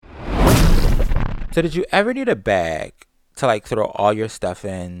So did you ever need a bag to like throw all your stuff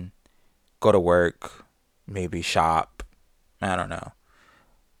in, go to work, maybe shop? I don't know.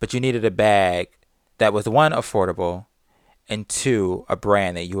 But you needed a bag that was, one, affordable, and two, a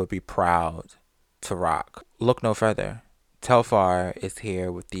brand that you would be proud to rock. Look no further. Telfar is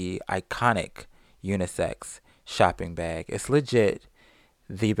here with the iconic unisex shopping bag. It's legit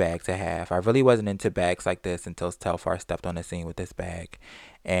the bag to have. I really wasn't into bags like this until Telfar stepped on the scene with this bag.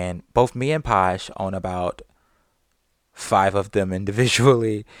 And both me and Posh own about 5 of them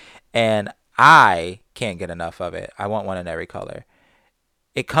individually. And I can't get enough of it. I want one in every color.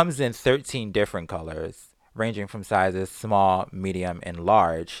 It comes in 13 different colors, ranging from sizes small, medium, and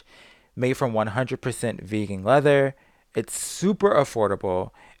large. Made from 100% vegan leather. It's super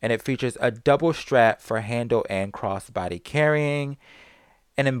affordable, and it features a double strap for handle and crossbody carrying,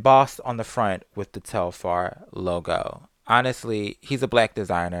 and embossed on the front with the Telfar logo. Honestly, he's a black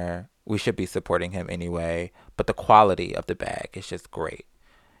designer. We should be supporting him anyway, but the quality of the bag is just great.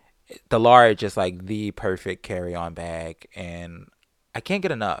 The large is like the perfect carry-on bag, and I can't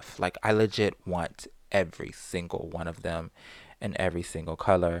get enough. Like, I legit want every single one of them in every single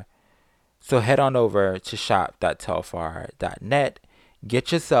color. So head on over to shop.telfar.net.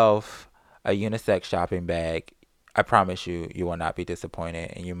 Get yourself a unisex shopping bag. I promise you, you will not be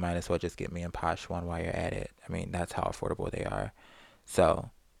disappointed, and you might as well just get me and Posh one while you're at it. I mean, that's how affordable they are.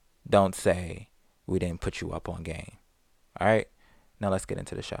 So don't say we didn't put you up on game. All right? Now let's get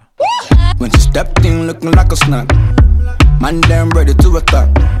into the show. When she stepped in looking like a snack, man damn ready to attack.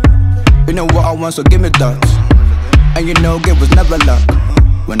 You know what I want, so give me that. And you know it was never luck.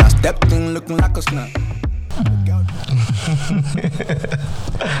 When I stepped in looking like a snack.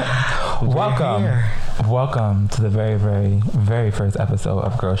 Welcome to the very, very, very first episode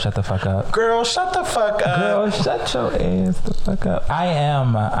of Girl Shut the Fuck Up. Girl, shut the fuck up. Girl, shut your ass the fuck up. I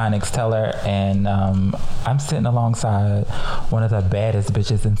am Onyx Teller, and I'm sitting alongside one of the baddest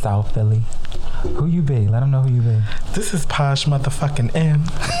bitches in South Philly. Who you be? Let them know who you be. This is Posh motherfucking M.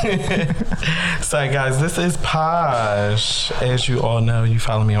 Sorry guys, this is Posh. As you all know, you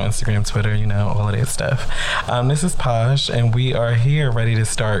follow me on Instagram, Twitter, you know, all of that stuff. This is Posh, and we are here ready to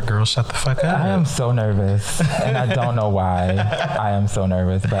start Girl Shut the Fuck Up. I am so nervous, and I don't know why I am so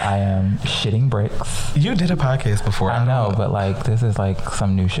nervous, but I am shitting bricks. You did a podcast before. I know, but like this is like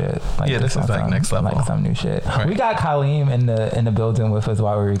some new shit. Like, yeah, this is like next level. Like some new shit. Right. We got Colleen in the building with us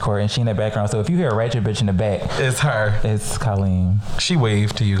while we're recording. She in the background, so if you hear a ratchet bitch in the back, it's her. It's Colleen. She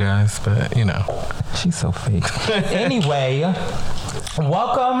waved to you guys, but you know, she's so fake. Anyway,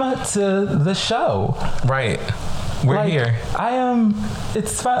 welcome to the show. Right. We're here. I am.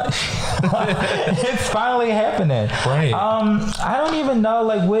 It's fine. It's finally happening. Right. I don't even know.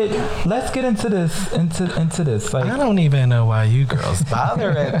 Like, what? Let's get into this. Into this. Like, I don't even know why you girls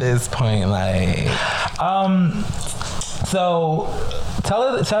bother at this point. Like, So,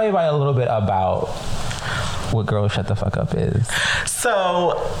 tell everybody a little bit about what Girl Shut the Fuck Up is.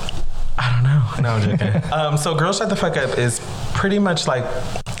 So, I don't know. No, I'm joking. So Girl Shut the Fuck Up is pretty much like,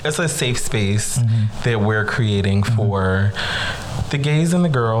 it's a safe space that we're creating for the gays and the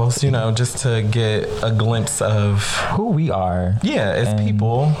girls, you know, just to get a glimpse of who we are. Yeah, as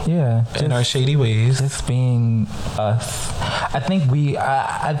people. Yeah. In our shady ways. Just being us. I think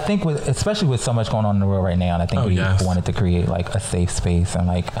especially with so much going on in the world right now, and I think we wanted to create like a safe space and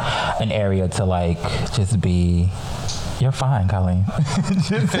like an area to like just be. You're fine, Colleen.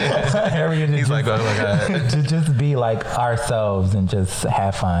 He's like, oh my God. To just be like ourselves and just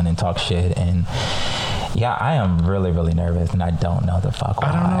have fun and talk shit. And yeah, I am really, really nervous, and I don't know the fuck why.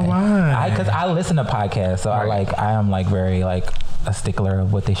 I don't know why. Because I listen to podcasts, so right. I am like very like a stickler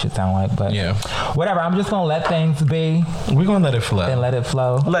of what they should sound like. But yeah, whatever. I'm just gonna let things be. We're gonna let it flow. And let it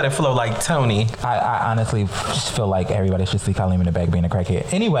flow. Let it flow like Tony. I honestly just feel like everybody should see Colleen in the back being a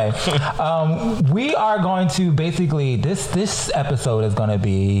crackhead. Anyway, we are going to basically this episode is gonna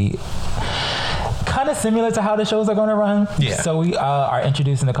be kind of similar to how the shows are going to run. Yeah. So we are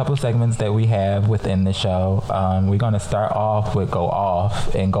introducing a couple of segments that we have within the show. We're going to start off with Go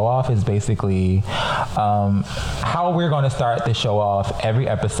Off. And Go Off is basically how we're going to start the show off every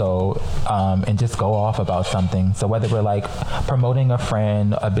episode and just go off about something. So whether we're like promoting a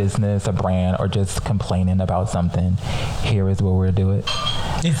friend, a business, a brand, or just complaining about something, here is where we'll do it.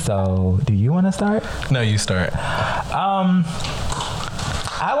 Yeah. So do you want to start? No, you start.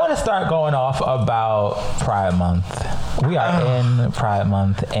 I want to start going off about Pride Month. We are in Pride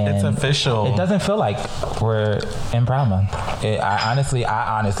Month, and it's official. It doesn't feel like we're in Pride Month. I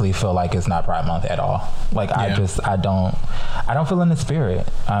honestly feel like it's not Pride Month at all. Like I don't feel in the spirit.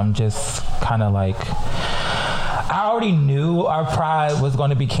 I'm just kind of like, I already knew our Pride was going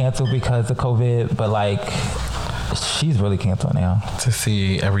to be canceled because of COVID, but like, she's really canceled now. To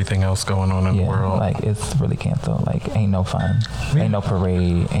see everything else going on in the world. Like, it's really canceled. Like, ain't no fun. Yeah. Ain't no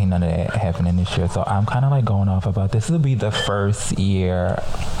parade. Ain't none of that happening this year. So I'm kind of like going off about this. Will be the first year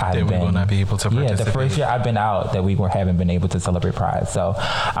we will not be able to participate. Yeah, the first year I've been out that we haven't been able to celebrate Pride. So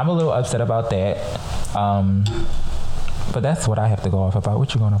I'm a little upset about that. But that's what I have to go off about.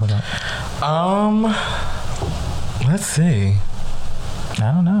 What you going off about? Let's see.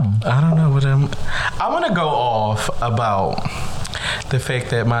 I don't know what I want to go off about the fact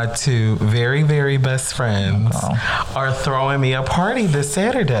that my two very, very best friends are throwing me a party this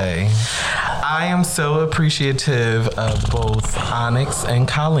Saturday. I am so appreciative of both Onyx and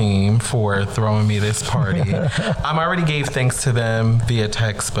Colleen for throwing me this party. I already gave thanks to them via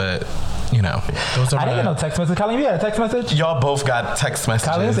text, but you know, those are I didn't get no text message. Colleen, you got a text message? Y'all both got text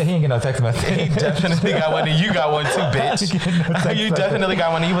messages. Colleen said he didn't get no text message. He definitely got one, and you got one too, bitch. You definitely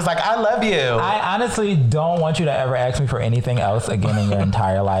got one. He was like, I love you. I honestly don't want you to ever ask me for anything else again in your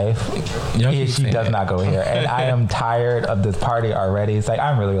entire life. She does not go here. And I am tired of this party already. It's like,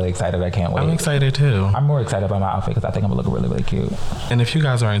 I'm really, really excited. I can't wait. I'm excited too. I'm more excited about my outfit because I think I'm going to look really, really cute. And if you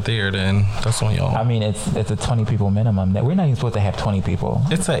guys aren't there, then that's on y'all. I mean, it's a 20 people minimum. We're not even supposed to have 20 people.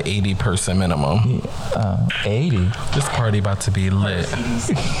 It's an 80-person minimum. 80. This party about to be lit. June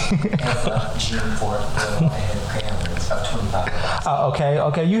 4th,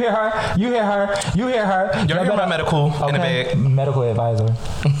 Okay. You hear her. Y'all hear my medical in the bag. Medical advisor.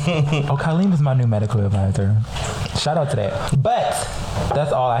 Colleen is my new medical advisor. Shout out to that. But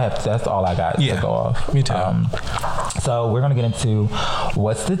that's all I have. That's all I got to go off. Me too. So we're gonna get into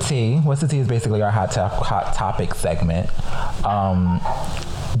What's the Tea. What's the Tea is basically our hot topic segment.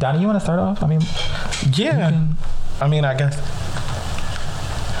 Donnie, you want to start off? I mean, I guess.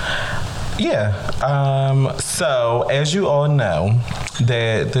 Yeah. So, as you all know,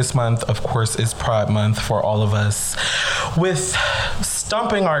 that this month, of course, is Pride Month for all of us with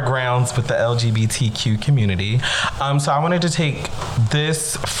stomping our grounds with the LGBTQ community. So I wanted to take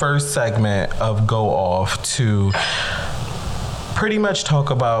this first segment of Go Off to pretty much talk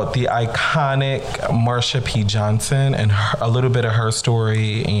about the iconic Marsha P. Johnson and a little bit of her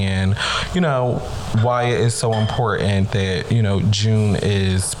story and, why it is so important that, June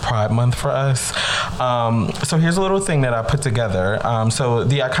is Pride Month for us. So here's a little thing that I put together. So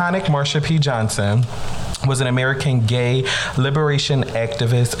the iconic Marsha P. Johnson was an American gay liberation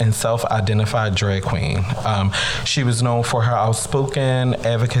activist and self-identified drag queen. She was known for her outspoken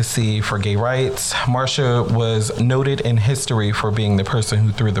advocacy for gay rights. Marsha was noted in history for being the person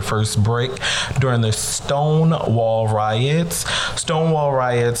who threw the first brick during the Stonewall riots. Stonewall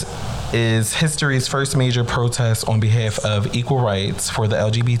riots is history's first major protest on behalf of equal rights for the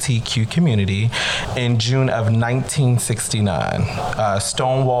LGBTQ community in June of 1969.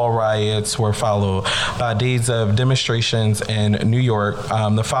 Stonewall riots were followed by days of demonstrations in New York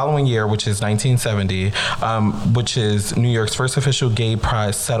the following year, which is 1970, which is New York's first official gay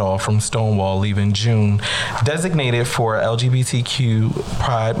pride set-off from Stonewall, leaving June designated for LGBTQ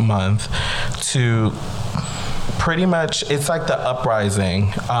Pride Month to pretty much, it's like the uprising.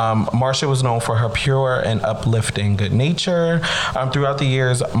 Marsha was known for her pure and uplifting good nature. Throughout the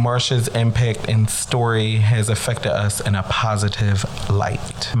years, Marsha's impact and story has affected us in a positive light.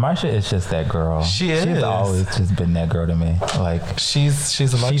 Marsha is just that girl. She's always just been that girl to me. Like she's a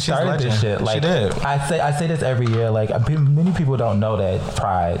legend. She started this shit. Like, she did. I say this every year. Like, many people don't know that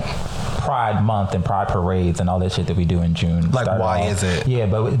Pride Month and Pride parades and all that shit that we do in June. Like, why is it? Yeah,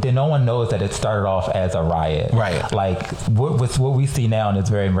 but then no one knows that it started off as a riot. Right. Like, what we see now, and it's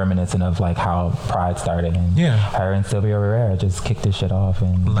very reminiscent of like how Pride started. And her and Sylvia Rivera just kicked this shit off,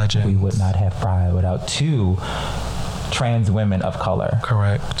 and Legends. We would not have Pride without two trans women of color.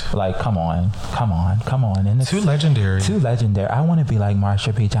 Correct. Like, come on. And Too legendary. I want to be like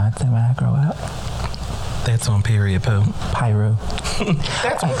Marsha P. Johnson when I grow up. That's on period, Pooh. Pyro.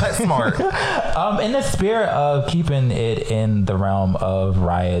 That's on PetSmart. In the spirit of keeping it in the realm of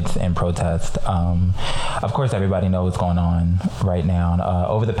riots and protests, of course, everybody knows what's going on right now.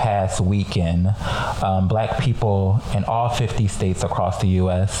 Over the past weekend, Black people in all 50 states across the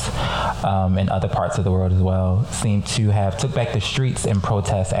U.S. And other parts of the world as well seem to have took back the streets in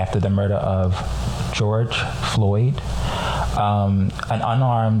protest after the murder of George Floyd. An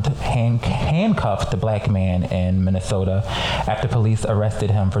unarmed handcuffed Black man in Minnesota after police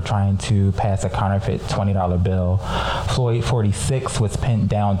arrested him for trying to pass a counterfeit $20 bill. Floyd, 46, was pinned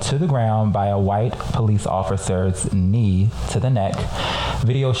down to the ground by a white police officer's knee to the neck.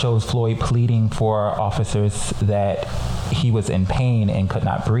 Video shows Floyd pleading for officers that he was in pain and could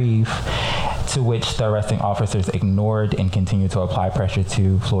not breathe. to which the arresting officers ignored and continued to apply pressure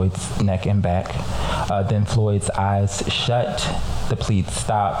to Floyd's neck and back. Then Floyd's eyes shut, the plead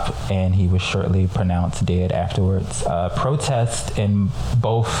stopped, and he was shortly pronounced dead afterwards. Protests in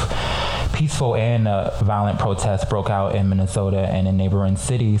both peaceful and violent protests broke out in Minnesota and in neighboring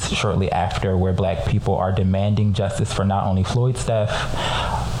cities shortly after, where black people are demanding justice for not only Floyd's death,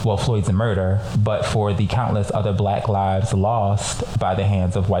 Floyd's murder, but for the countless other black lives lost by the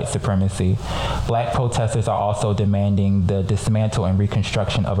hands of white supremacy. Black protesters are also demanding the dismantle and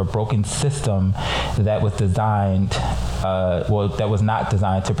reconstruction of a broken system that was designed, that was not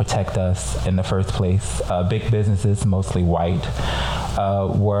designed to protect us in the first place. Big businesses, mostly white,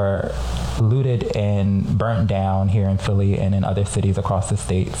 were looted and burnt down here in Philly and in other cities across the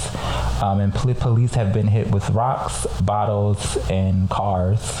states. And police have been hit with rocks, bottles, and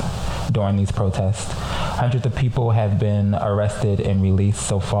cars during these protests. Hundreds of people have been arrested and released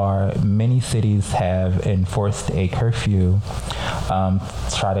so far. Many cities have enforced a curfew to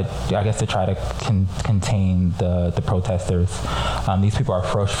try to contain the protesters. These people are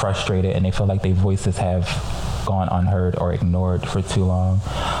frustrated, and they feel like their voices have gone unheard or ignored for too long.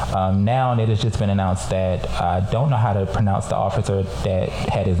 Now it has just been announced that I don't know how to pronounce the officer that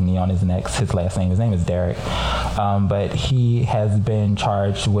had his knee on his neck. His name is Derek, but he has been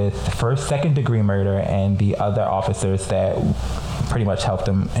charged with second degree murder, and the other officers that pretty much helped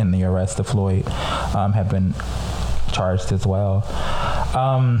him in the arrest of Floyd have been charged as well.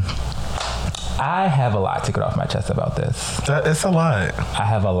 I have a lot to get off my chest about this. It's a lot. I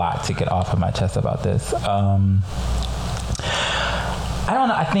have a lot to get off of my chest about this. I don't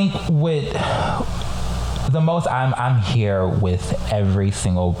know. I think with the most, I'm here with every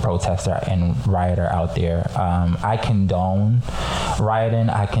single protester and rioter out there. I condone rioting.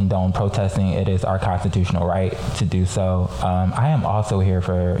 I condone protesting. It is our constitutional right to do so. I am also here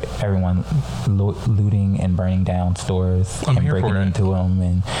for everyone looting and burning down stores and breaking into them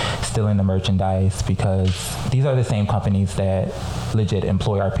and stealing the merchandise, because these are the same companies that legit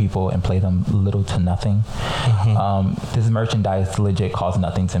employ our people and pay them little to nothing. This merchandise legit costs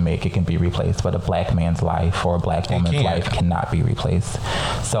nothing to make. It can be replaced, but a black man's life or a black woman's life cannot be replaced.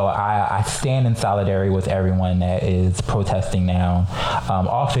 So I stand in solidarity with everyone that is protesting now.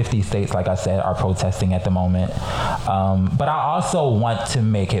 All 50 states, like I said, are protesting at the moment. But I also want to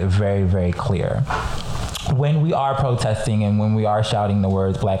make it very, very clear. When we are protesting and when we are shouting the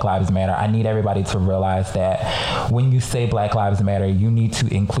words Black Lives Matter, I need everybody to realize that when you say Black Lives Matter, you need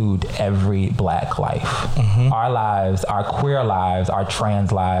to include every black life. Our lives, our queer lives, our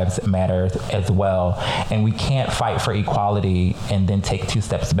trans lives matter as well. And we can't fight for equality and then take 2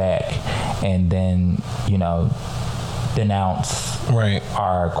 steps back and then, denounce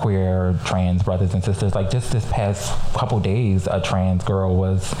our queer trans brothers and sisters. Like just this past couple days, a trans girl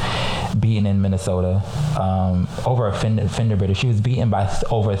was beaten in Minnesota over a fender bender. She was beaten by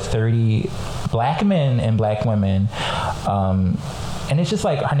over 30 black men and black women. And it's just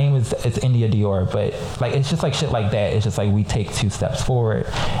like, her name it's India Dior, but like, it's just like shit like that. It's just like we take 2 steps forward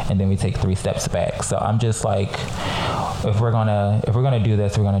and then we take 3 steps back. So I'm just like, if we're gonna do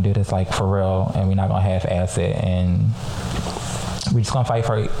this, we're gonna do this like for real, and we're not gonna half-ass it, and we're just gonna fight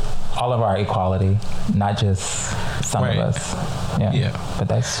for all of our equality, not just some of us. Yeah. But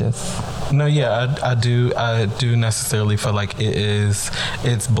that's just. No, yeah, I do necessarily feel like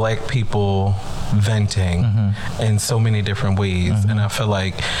it's black people venting in so many different ways. And I feel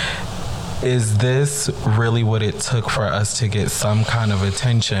like, is this really what it took for us to get some kind of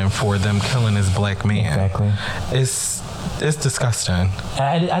attention for them killing this black man? Exactly. It's disgusting.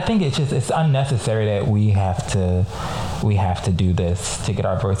 And I think it's unnecessary that we have to do this to get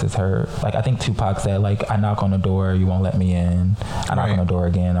our voices heard. Like, I think Tupac said, like, I knock on the door, you won't let me in. I knock on the door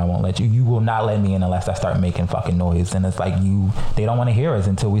again, I won't let you. You will not let me in unless I start making fucking noise. And it's like, they don't want to hear us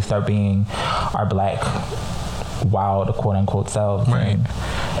until we start being our black, wild, quote unquote selves. Right.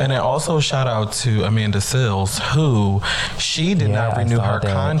 And then also shout out to Amanda Seales, who she did not renew her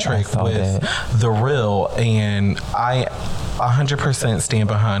contract with The Real, and I 100% stand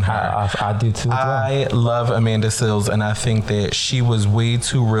behind her. I do too. I love Amanda Seales, and I think that she was way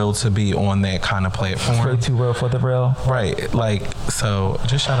too real to be on that kind of platform. Way too real for The Real. Right. Like, so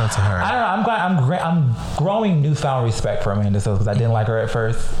just shout out to her. I don't know. I'm growing newfound respect for Amanda Seales, because I didn't like her at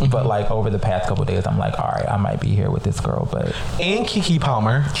first, but like over the past couple of days, I'm like, all right, I might be here with this girl. But and Keke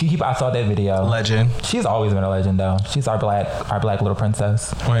Palmer. I saw that video. Legend. She's always been a legend, though. She's our black little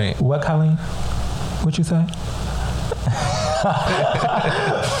princess. Right. What, Colleen? What you say?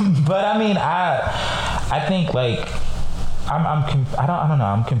 But I mean, I think like I don't know.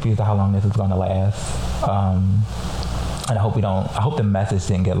 I'm confused how long this is going to last. And I hope the message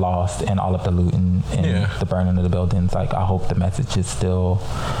didn't get lost in all of the looting and the burning of the buildings. Like, I hope the message is still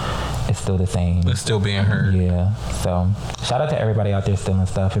the same. It's still being heard. Yeah. So shout out to everybody out there stealing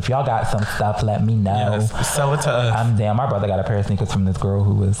stuff. If y'all got some stuff, let me know. Yes, sell it to us. I'm damn. My brother got a pair of sneakers from this girl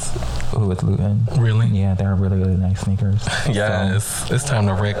who was looting. Really? Yeah, they're really, really nice sneakers. Yes. It's time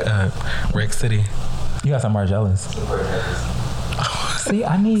to wreck city. You got some Margielas. See,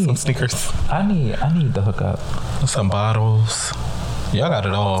 I need some sneakers. I need the hookup. Some bottles. Y'all got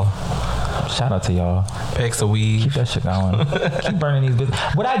it all. Shout out to y'all. Packs of weed. Keep that shit going. Keep burning these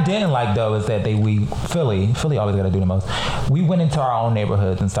bitches. What I didn't like though is that Philly always gotta do the most. We went into our own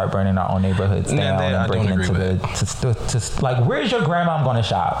neighborhoods and start burning our own neighborhoods down and breaking into like, where's your grandma gonna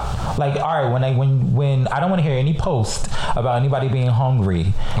shop? Like, all right, when I don't want to hear any post about anybody being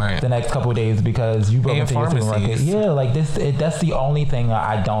hungry the next couple of days because you broke into your supermarket. Yeah, like that's the only thing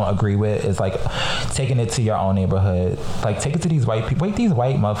I don't agree with is like taking it to your own neighborhood. Like, take it to these white people. Wake these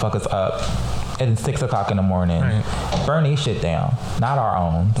white motherfuckers up at 6 o'clock in the morning. Burn these shit down, not our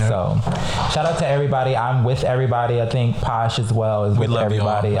own. So shout out to everybody. I'm with everybody. I think Posh as well is with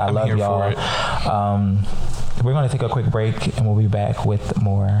everybody. Y'all. I love y'all. We're going to take a quick break and we'll be back with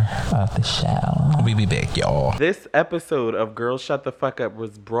more of the show. We'll be back, y'all. This episode of Girls Shut the Fuck Up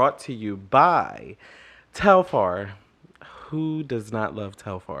was brought to you by Telfar. Who does not love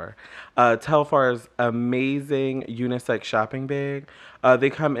Telfar? Telfar's amazing unisex shopping bag. They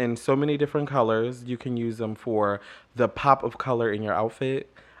come in so many different colors. You can use them for the pop of color in your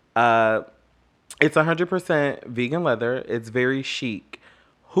outfit. It's 100% vegan leather. It's very chic.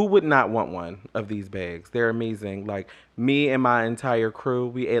 Who would not want one of these bags? They're amazing. Like, me and my entire crew,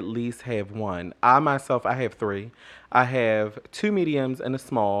 we at least have one. I have 3. I have 2 mediums and a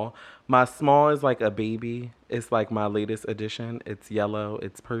small. My small is like a baby. It's like my latest addition. It's yellow.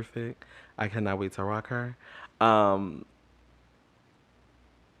 It's perfect. I cannot wait to rock her. I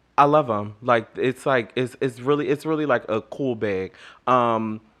love them. Like, it's really like a cool bag.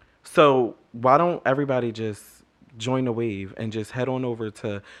 So why don't everybody just join the wave and just head on over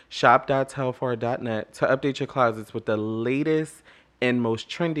to shop.telfar.net to update your closets with the latest and most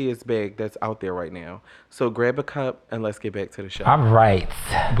trendiest bag that's out there right now. So grab a cup and let's get back to the show. All right.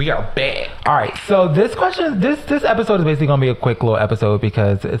 We are back. All right. So this episode is basically going to be a quick little episode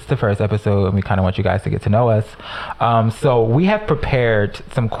because it's the first episode and we kind of want you guys to get to know us. So we have prepared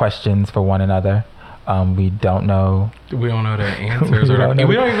some questions for one another. We don't know the answers. we don't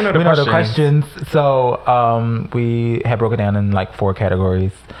even know the questions. So we have broken down in like 4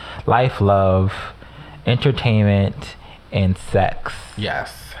 categories: life, love, entertainment, and sex.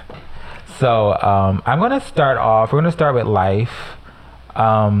 Yes. So I'm going to start off. We're going to start with life.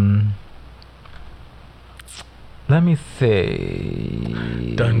 Let me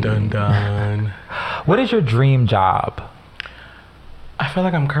see. Dun, dun, dun. What is your dream job? I feel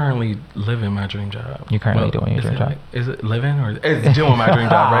like I'm currently living my dream job. You're currently doing your dream job? Is it living or it's doing my dream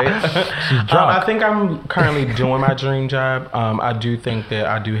job, right? She's drunk. I think I'm currently doing my dream job. I do think that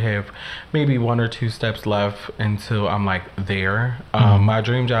I do have maybe 1 or 2 steps left until I'm like there. My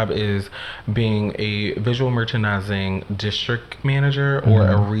dream job is being a visual merchandising district manager or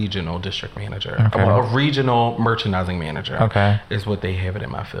a regional district manager. Okay. Well, a regional merchandising manager. Okay. Is what they have it in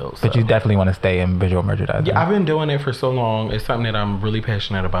my field. But you definitely want to stay in visual merchandising. Yeah, I've been doing it for so long. It's something that I'm really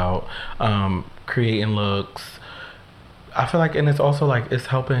passionate about, creating looks. I feel like, and it's also like it's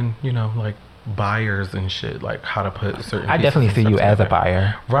helping, like buyers and shit, like how to put certain. I definitely see you as a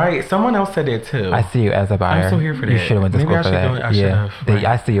buyer. Right. Someone else said that too. I see you as a buyer. I'm so here for that. You should have went to school for that. Right.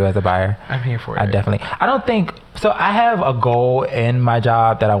 I see you as a buyer. I'm here for it. I don't think so. I have a goal in my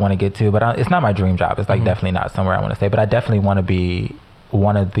job that I want to get to, but it's not my dream job. It's like definitely not somewhere I want to stay. But I definitely want to be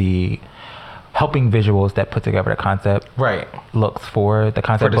one of the helping visuals that put together the concept looks for the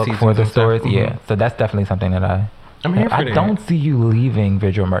concept book for the stores. Yeah, so that's definitely something that I'm here for I that. don't see you leaving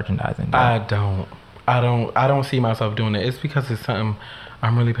visual merchandising. Though. I don't see myself doing it. It's because it's something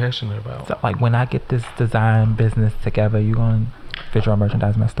I'm really passionate about. So, like, when I get this design business together, you going to visual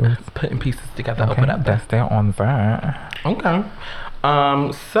merchandise my stores? Putting pieces together, okay, open up. That's there on that. Okay.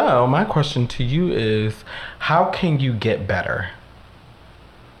 So my question to you is, how can you get better?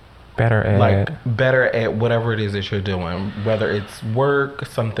 Better at whatever it is that you're doing, whether it's work,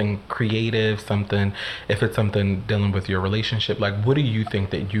 something creative, if it's something dealing with your relationship, like what do you think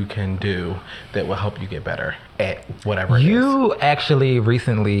that you can do that will help you get better at whatever it is? You actually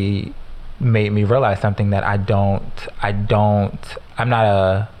recently made me realize something that I'm not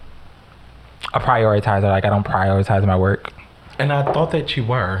a prioritizer. Like, I don't prioritize my work. And I thought that you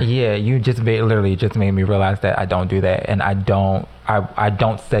were. Yeah, you literally just made me realize that I don't do that, and I don't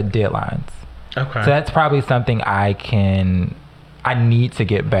set deadlines. Okay. So that's probably something I need to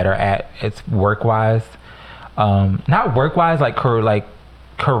get better at. It's work wise, not work wise, like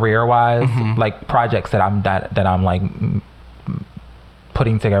career wise, like projects that I'm like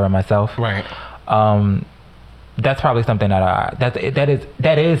putting together myself. Right. That's probably something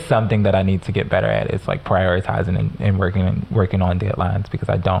that is something that I need to get better at. It's like prioritizing and working on deadlines, because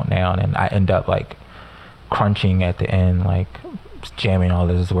I don't now, and I end up like crunching at the end, like jamming all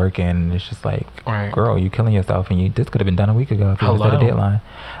this work in, and it's just like, right. Girl, you killing yourself, and this could have been done a week ago if you just did a deadline.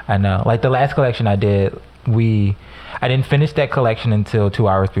 I know. Like the last collection I did, I didn't finish that collection until 2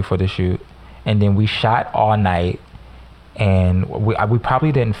 hours before the shoot, and then we shot all night. And we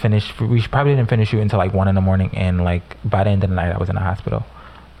probably didn't finish shooting until like 1 a.m, and like by the end of the night I was in the hospital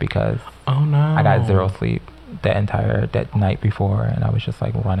because I got zero sleep that night before, and I was just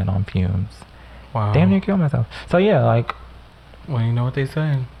like running on fumes. Wow. Damn near killed myself. So yeah, like, well, you know what they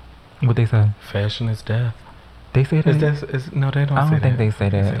say. What they say? Fashion is death. They say that? No, they don't. I don't think they say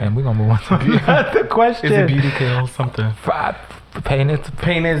that. And we're gonna move on to the question. Is it beauty kill something? Pain is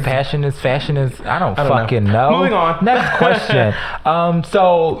passion is fashion is I don't fucking know. Moving on. Next question.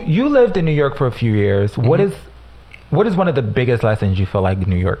 So you lived in New York for a few years. What is one of the biggest lessons you feel like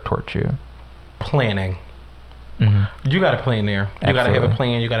New York taught you? Planning. You got to plan there. You got to have a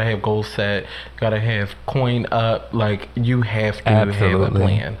plan. You got to have goals set. You got to have coin up. Like, you have to have a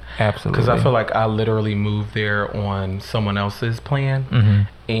plan. Absolutely. Because I feel like I literally moved there on someone else's plan.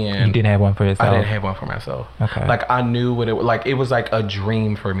 And you didn't have one for yourself? I didn't have one for myself. Okay. Like, I knew what it was like a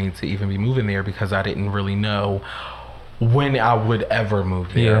dream for me to even be moving there, because I didn't really know when I would ever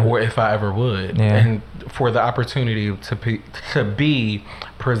move there, or if I ever would. Yeah. And for the opportunity to be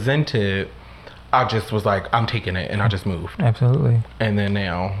presented, I just was like, I'm taking it, and I just moved. Absolutely. And then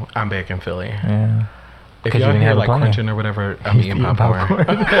now I'm back in Philly. Yeah. If y'all hear like crunching or whatever, I'm eating popcorn.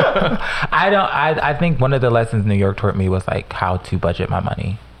 I think one of the lessons New York taught me was like how to budget my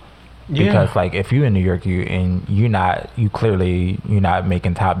money. Yeah. Because like if you're in New York, you're not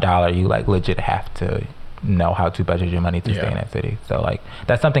making top dollar, you like legit have to know how to budget your money to stay in that city. So like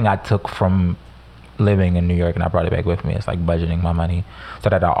that's something I took from living in New York, and I brought it back with me. It's like budgeting my money so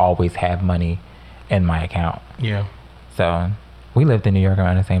that I always have money in my account. Yeah. So we lived in New York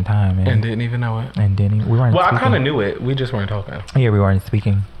around the same time, and didn't even know it. And we weren't. Well, speaking. I kind of knew it. We just weren't talking. Yeah, we weren't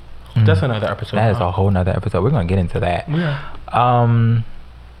speaking. That's another episode. That is a whole nother episode. We're gonna get into that. Yeah.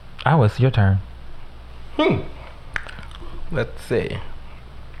 It's your turn. Let's see.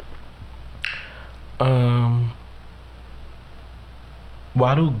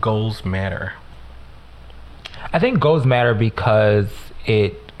 Why do goals matter? I think goals matter because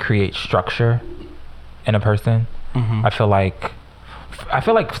it creates structure in a person. I feel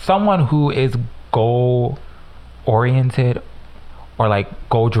like someone who is goal oriented or like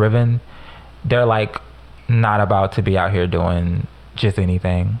goal driven, they're like not about to be out here doing just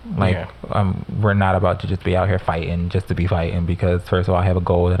anything. Like we're not about to just be out here fighting just to be fighting, because first of all I have a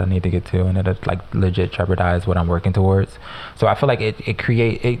goal that I need to get to, and it like legit jeopardize what I'm working towards. So I feel like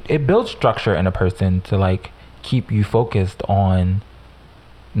it builds structure in a person to like keep you focused on,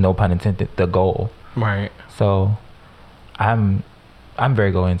 no pun intended, the goal. Right. So I'm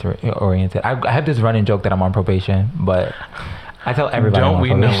very goal oriented. I have this running joke that I'm on probation, but I tell everybody Don't I'm on we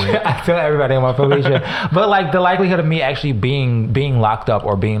probation. know it? I tell everybody I'm on probation. But like the likelihood of me actually being locked up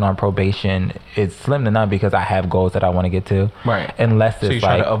or being on probation is slim to none, because I have goals that I want to get to. Right. Unless it's so you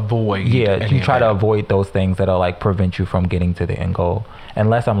try to avoid. Yeah, you try to avoid those things that'll like prevent you from getting to the end goal.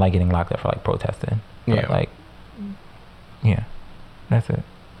 Unless I'm like getting locked up for like protesting. But, like, yeah, that's it.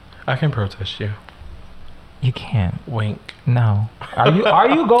 I can protest you. You can't. Wink. No. Are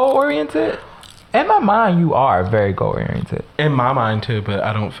you goal oriented? In my mind, you are very goal oriented. In my mind too, but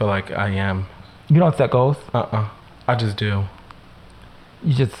I don't feel like I am. You don't set goals? I just do.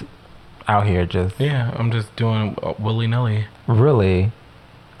 You just out here just. Yeah, I'm just doing willy nilly. Really?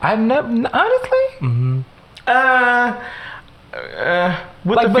 I've never, honestly.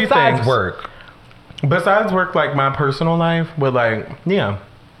 With like a few besides things. work. Besides work, like my personal life, but like, yeah,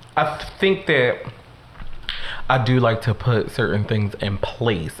 I think that I do like to put certain things in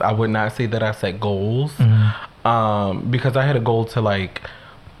place. I would not say that I set goals, because I had a goal to like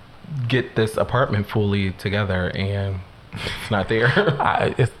get this apartment fully together, and it's not there.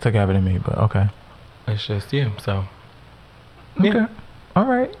 It's together to me, but okay. It's just you, so. Okay. Yeah. All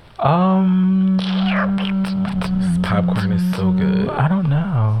right. This popcorn is so good. I don't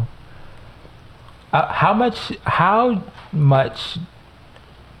know. How much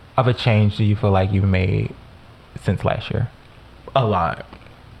of a change do you feel like you've made since last year? A lot.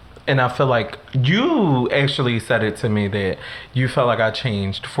 And I feel like you actually said it to me that you felt like I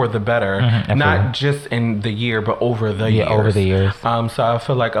changed for the better, not just in the year, but over the years. Yeah, over the years. So I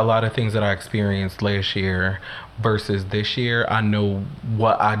feel like a lot of things that I experienced last year versus this year, I know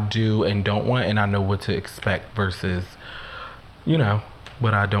what I do and don't want, and I know what to expect versus, you know,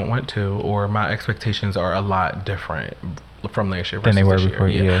 what I don't want to, or my expectations are a lot different from last year versus than they were this before.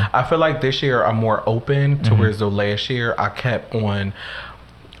 year. Yeah. I feel like this year I'm more open to whereas though last year I kept on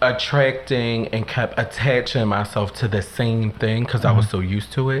attracting and kept attaching myself to the same thing because I was so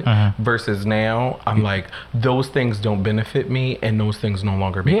used to it versus now I'm like those things don't benefit me and those things no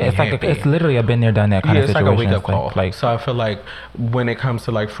longer make me it's happy. like it's literally a been there done that kind of it's situation. like a wake-up call. Like So I feel like when it comes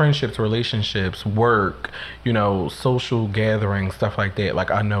to like friendships, relationships, work, you know, social gatherings, stuff like that, like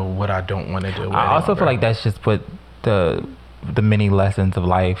I know what I don't want to do. I also feel like that's just what the many lessons of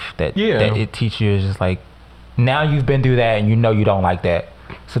life that it teaches you is just like now you've been through that and you know you don't like that.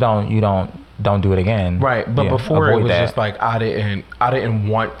 So don't do it again. Right. But before it was just like I didn't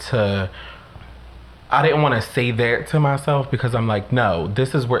want to say that to myself because I'm like, no,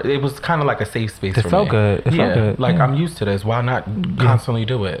 this is where it was kind of like a safe space for me. Felt good. It felt good. Like I'm used to this. Why not constantly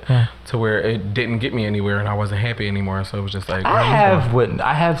do it? To where it didn't get me anywhere and I wasn't happy anymore. So it was just like I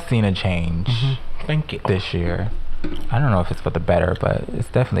have seen a change. Thank you. This year. I don't know if it's for the better, but it's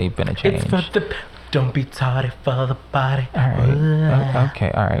definitely been a change. It's for the don't be tardy for the body. All right. Okay.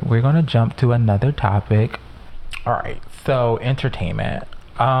 All right. We're gonna jump to another topic. All right. So entertainment.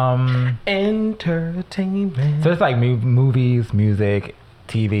 Entertainment. So it's like movies, music,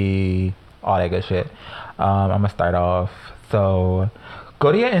 TV, all that good shit. I'm gonna start off. So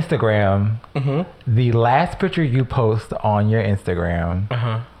go to your Instagram. The last picture you post on your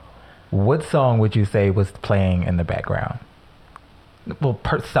Instagram. What song would you say was playing in the background? Well,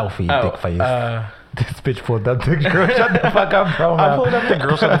 selfie, dick face. This bitch pulled up the Girl Shut the Fuck Up promo. I pulled up the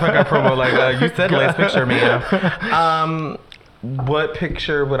Girl Shut the Fuck Up promo like you said last picture, man. What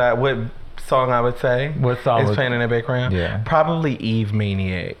picture would what song I would say? What song is playing in the background? Yeah. Probably Eve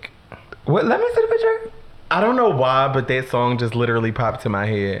Maniac. What? Let me see the picture. I don't know why, but that song just literally popped to my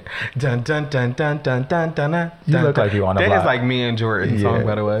head. Dun dun dun dun dun dun dun dun. You look like you on a block. That is like me and Jordan's song,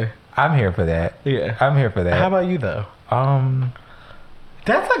 by the way. I'm here for that. Yeah. I'm here for that. How about you though?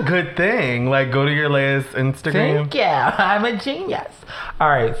 That's a good thing. Like, go to your last Instagram. Thank you. I'm a genius. All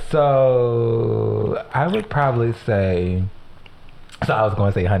right, so I would probably say. So I was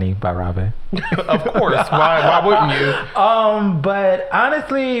going to say "Honey" by Robin. Of course. Why wouldn't you? But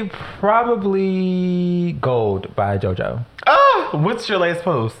honestly, probably "Gold" by JoJo. Oh, what's your last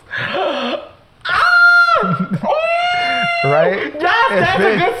post? Right? Yes, that's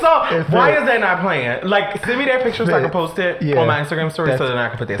a good song. Why is that not playing? Like, send me that picture so I can post it on my Instagram story so then I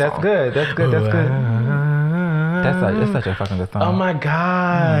can put that song. That's good. That's it's such a fucking good song. Oh my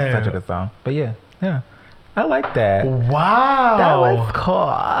God. Such a good song. But yeah. I like that. Wow. That was cool.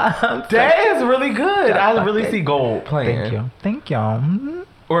 That is really good. I really see Gold playing. Thank you.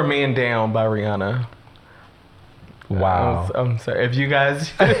 Or Man Down by Rihanna. Wow. I'm sorry. If you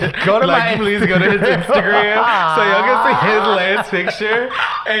guys go to please go to his Instagram so y'all can see his last picture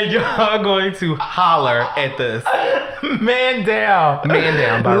and y'all going to holler at this. Man Down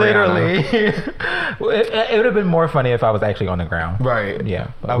by Literally. It would have been more funny if I was actually on the ground. Right.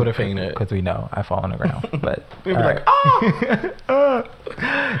 Yeah. I would have fainted. Because we know I fall on the ground. But we'd be like, oh!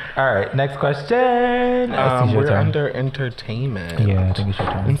 All right. Next question. We're under entertainment. Yeah, I think it's your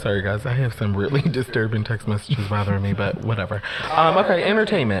turn. I'm sorry, guys. I have some really disturbing text messages bothering me, but whatever. Okay,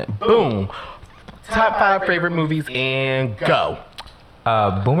 entertainment. Boom. Top 5 favorite movies and go.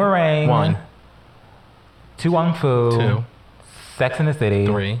 Boomerang. 1. To Wong Fu. 2. Sex and the City.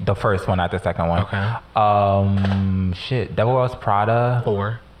 3. The first one, not the second one. Okay. Devil Wears Prada.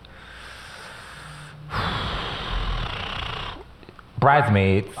 4.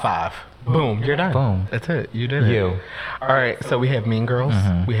 Bridesmaids. 5. Boom, you're done. Boom. That's it. You did it. All right, so we have Mean Girls.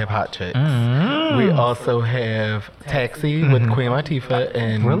 We have Hot Chicks. We also have Taxi with Queen Latifah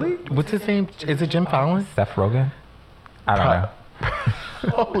and Really? What's his name? Is it Jim Fallon? Seth Rogen. I don't know.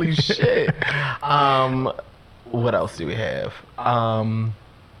 Holy shit. What else do we have? Oh my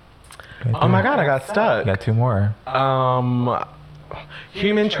God, I got stuck. Got 2 more.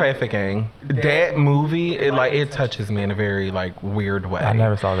 Human Trafficking. That movie, it touches me in a very weird way. I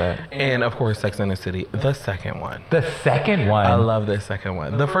never saw that. And of course, Sex and the City, the second one. The second one. I love the second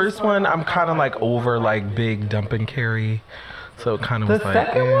one. The first one, I'm kind of over big dump and carry. So it kind of was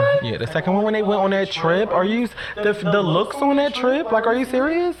second one? Yeah, the second one when they went on that trip. Are you the looks on that trip? Are you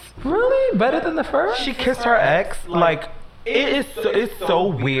serious? Really? Better than the first? She kissed her ex. It's so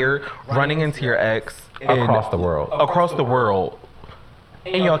weird running into your ex across the world.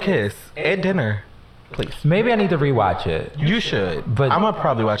 and y'all kiss at dinner. Please. Maybe I need to rewatch it. You should. But I'm gonna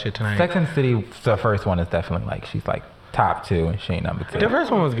probably watch it tonight. Sex and the City, the first one is definitely like, she's like top 2 and she ain't number 2. The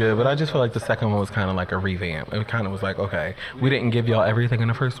first one was good, but I just feel like the second one was kind of like a revamp. It kind of was like, okay, we didn't give y'all everything in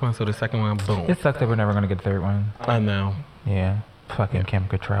the first one, so the second one, boom. It sucks that we're never gonna get the third one. I know. Yeah. Fucking Kim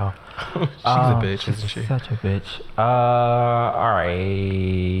Cattrall. She's a bitch, isn't she? Such a bitch. All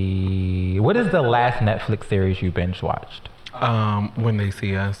right. What is the last Netflix series you binge watched? When They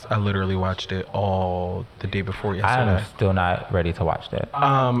See Us, I literally watched it all the day before yesterday. I'm still not ready to watch that.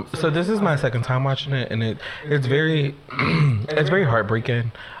 So this is my second time watching it, and it's very it's very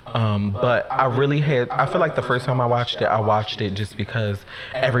heartbreaking. But I feel like the first time I watched it just because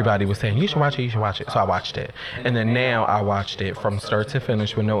everybody was saying you should watch it, so I watched it, and then now I watched it from start to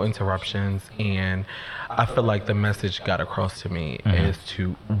finish with no interruptions, and I feel like the message got across to me as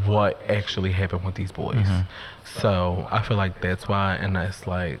to what actually happened with these boys. So I feel like that's why, and that's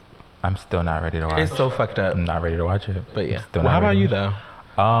like, I'm still not ready to watch it. It's so fucked up. I'm not ready to watch it. But yeah. Well, how about you though?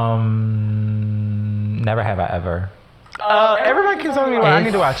 Never Have I Ever. Everybody keeps telling me I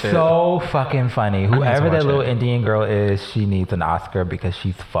need to watch it. So fucking funny. Whoever that little it. Indian girl is, she needs an Oscar because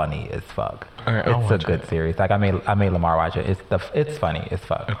she's funny as fuck. All right, it's a good series. Like I made Lamar watch it. It's funny as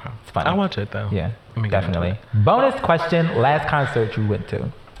fuck. Okay. It's funny. I'll watch it though. Yeah, definitely. Bonus question: last concert you went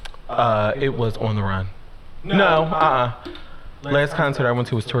to? It was On the Run. No, Last concert I went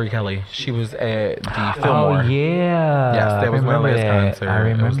to was Tori Kelly. She was at the Fillmore. Oh yeah. Yes, that was my last concert. I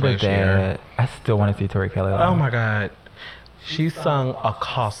remember It was last year. I still want to see Tori Kelly. Oh my God, she sung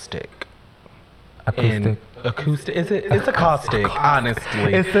acoustic. Acoustic. Acoustic? Is it? It's acoustic.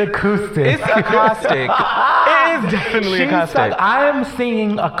 Honestly, It's acoustic. it's acoustic. It is definitely acoustic. I am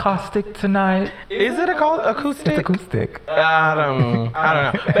singing acoustic tonight. Is it acoustic? It's acoustic. I don't know.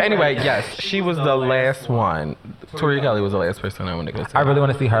 But anyway, yes, she was the last one. Tori Kelly was the last person I wanted to go see. I really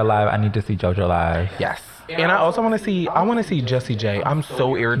want to see her live. I need to see JoJo live. Yes. And I also want to see Jessie J. I'm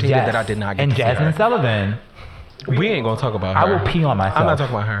so irritated that I did not get and to see Jasmine her. Sullivan. We ain't gonna talk about her. I will pee on myself. I'm not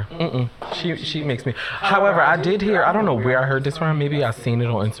talking about her. She makes me. However, I did hear. I don't know where I heard this from. Maybe I seen it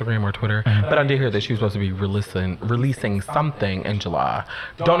on Instagram or Twitter. But I did hear that she was supposed to be releasing something in July.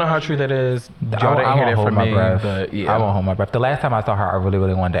 Don't know how true that is. Y'all didn't hear that from me. But yeah, I won't hold my breath. The last time I saw her, I really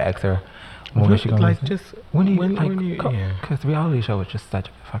wanted to ask her. When was she gonna like listen? just when you yeah. Because the reality show was just such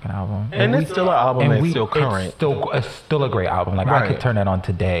a fucking album, and it's still an album that's still current. It's still a great album. Like I could turn that on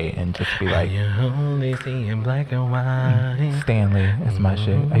today and just be like, you only see in black and white. Stanley, it's my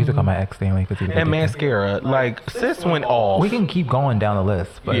shit. I used to call my ex Stanley because he. And Mascara, like sis went off. We can keep going down the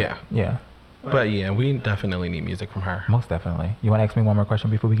list, but yeah. But yeah, we definitely need music from her. Most definitely. You want to ask me one more question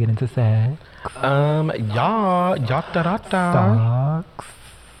before we get into sex? Sucks.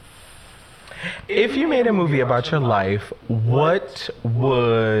 If you made a movie about your life, what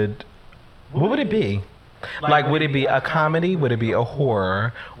would it be? Like, would it be a comedy? Would it be a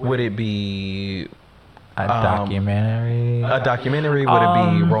horror? Would it be a documentary? A documentary? Would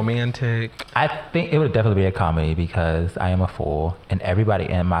it be romantic? I think it would definitely be a comedy because I am a fool, and everybody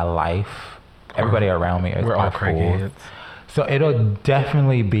in my life, everybody around me is We're all fools. crackheads. So it'll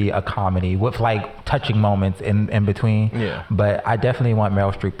definitely be a comedy with like touching moments in between. Yeah. But I definitely want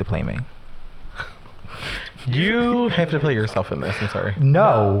Meryl Streep to play me. You have to play yourself in this. I'm sorry.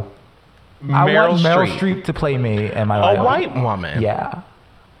 No. I want Meryl Streep to play me in my life. A white woman. Yeah.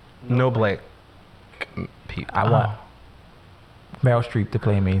 No black people. I want Meryl Streep to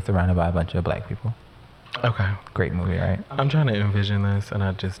play me surrounded by a bunch of black people. Okay. Great movie, right? I'm trying to envision this and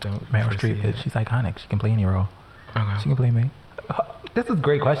I just don't. Meryl Streep, she's iconic. She can play any role. Okay. She can play me. This is a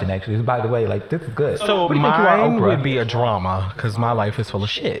great question, actually. By the way, like, this is good. So what do you think you are, mine Oprah? would be a drama because my life is full of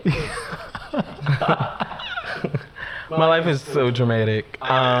shit. My life is so dramatic.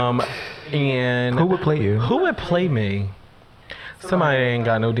 And who would play you? Who would play me? Somebody that ain't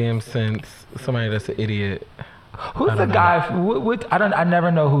got no damn sense. Somebody that's an idiot. Who's the guy? I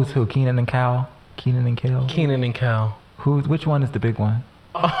never know who's who. Keenan and Kel. Kenan and Kel. Which one is the big one?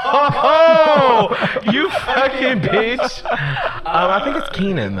 Oh, you fucking bitch. I think it's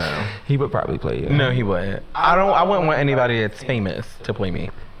Kenan though. He would probably play you. No, he wouldn't. I wouldn't want anybody that's famous to play me.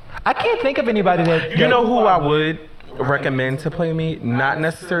 I can't think of anybody that. You know who I would recommend to play me? Not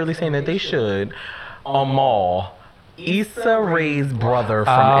necessarily saying that they should. Amal. Issa Rae's brother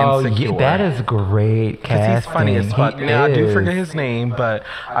from Insecure. Yeah, that is great casting. He's funny as fuck. Now, I do forget his name, but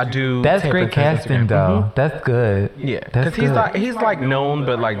I do. That's great casting, though. Mm-hmm. That's good. Yeah, because he's like known,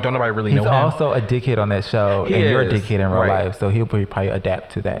 but like don't nobody really know him. He's also a dickhead on that show, and you're a dickhead in real life, so he'll probably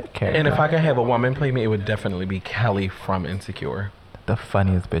adapt to that character. And if I could have a woman play me, it would definitely be Kelly from Insecure. the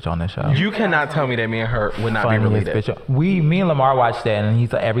funniest bitch on the show. You cannot tell me that me and her would not Funniest be related. bitch. Me and Lamar watched that, and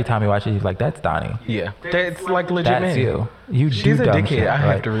he's like, every time he watches it, he's like, "That's Donnie. Yeah, that's like legit. That's man. you. She's do a dumb dickhead. shit. I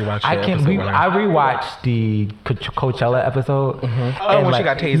have to rewatch that episode with her. I rewatched the Coachella episode. Oh, when she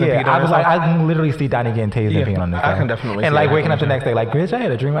got tased and peed on I was herself? like, I can literally see Donnie getting tased and peeing on herself. I can definitely and see like that waking up the happening. next day, like, bitch, I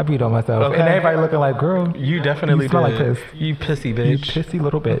had a dream I peed on myself, Okay. and everybody looking like, girl, You definitely you smell did. like piss. You pissy You bitch. pissy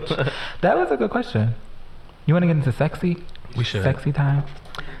little bitch. That was a good question. You want to get into sexy? We should. Sexy time.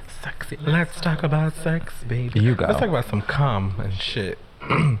 Sexy. Let's talk about sex, baby. You go. Let's talk about some cum and shit.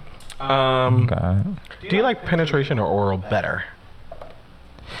 Okay. Do you like penetration or oral better?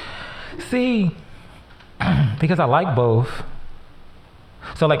 See, because I like both.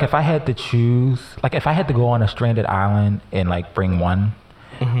 So like if I had to choose, like if I had to go on a stranded island and like bring one,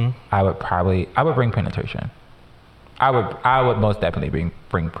 I would bring penetration. I would most definitely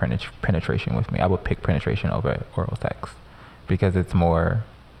bring penetration with me. I would pick penetration over oral sex because it's more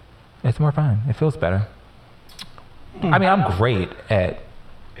fun. It feels better. I mean, I'm great at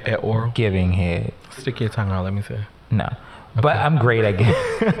oral? giving head. Stick your tongue out. Let me see. No. But I'm great at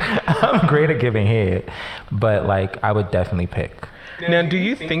I'm great at giving head. But like I would definitely pick. Now, do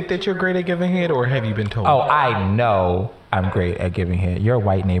you think that you're great at giving head, or have you been told? Oh, I know I'm great at giving head. Your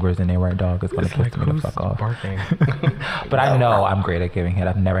white neighbors and their white dog is gonna It's piss like, me the who's fuck off. barking? But I know I'm great at giving head.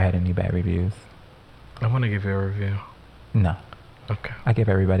 I've never had any bad reviews. I want to give you a review. No. Okay. I give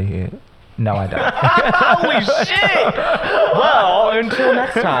everybody head. No, I don't. Holy shit! Well, until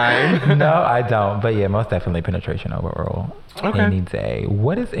next time. No, I don't. But yeah, most definitely penetration over oral. Okay. It needs a.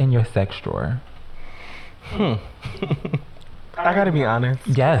 What is in your sex drawer? I gotta be honest.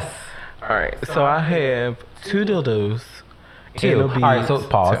 Yes. All right, so I have 2 dildos. 2. anal All right, so beads,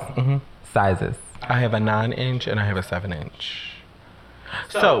 pause. 2. Sizes. I have a 9-inch and I have a 7-inch.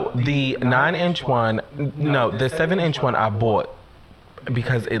 So the 9-inch one, no, the 7-inch one I bought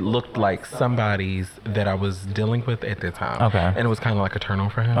because it looked like somebody's that I was dealing with at the time. Okay. And it was kind of like a turn on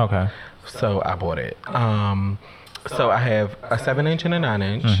for him. Okay. So I bought it. So I have a 7-inch and a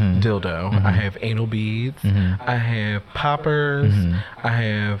 9-inch dildo. I have anal beads. I have poppers. I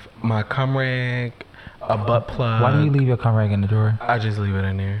have my cum rag, a butt plug. Why do you leave your cum rag in the drawer? I just leave it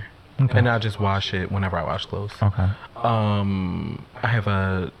in there. Okay. And I just wash it whenever I wash clothes. Okay. I have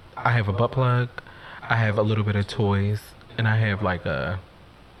a butt plug. I have a little bit of toys, and I have like a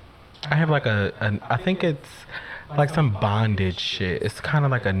I think it's like some bondage shit. It's kind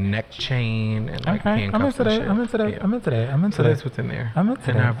of like a neck chain and like Okay. handcuffs and shit. I'm into that. Yeah. I'm into that. I'm into So that. that's what's in there. I'm into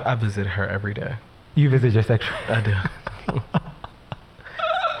and that. I visit her every day. You visit your sex drawer. I do.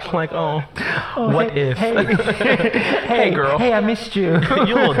 Like, oh, what hey, if? Hey, Hey, girl. Hey, I missed you. You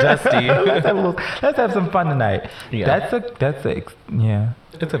a little dusty. let's have some fun tonight. Yeah. Yeah.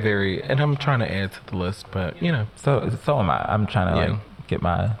 It's a very, and I'm trying to add to the list, but you know. So am I. I'm trying to like get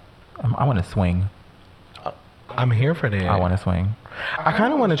my. I want to swing. I'm here for that. I want to swing. I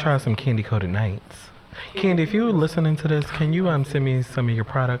kind of want to try some candy coated nights. Candy, if you're listening to this, can you send me some of your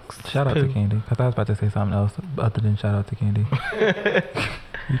products? Shout out to Candy, because I was about to say something else other than shout out to Candy.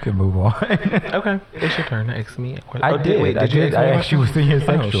 You can move on. Okay, it's your turn to ask me a question. I did. Wait, I did you did. ask me a I actually question? was in your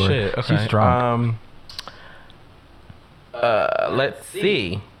sex Oh drawer. shit. Okay. She's drunk. Let's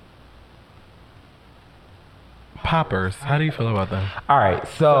see. Poppers. How do you feel about them? All right,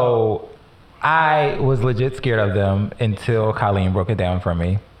 so I was legit scared of them until Colleen broke it down for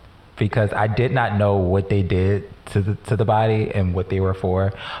me, because I did not know what they did to the body and what they were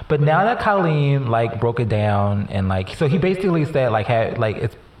for. But now that Colleen like broke it down, and like, so he basically said like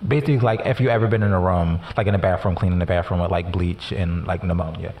it's basically like if you ever been in a room, like in a bathroom, cleaning the bathroom with like bleach and like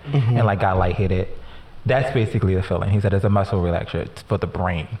pneumonia and like got lightheaded, that's basically the feeling. He said it's a muscle relaxer. It's for the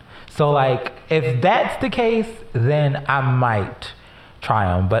brain. So like if that's the case, then I might try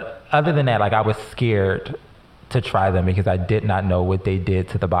them. But other than that, like I was scared to try them because I did not know what they did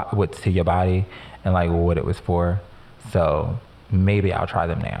to your body and like what it was for. So maybe I'll try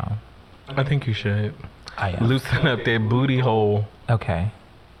them now. I think you should. I am. Loosen up that booty hole. Okay.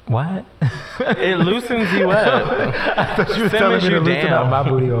 What? It loosens you up. I thought you were Simmers telling me to you loosen down. up my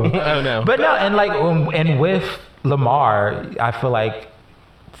booty hole. Oh no. But no, and like, and with Lamar, I feel like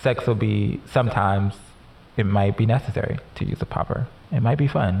sex will be, sometimes it might be necessary to use a popper. It might be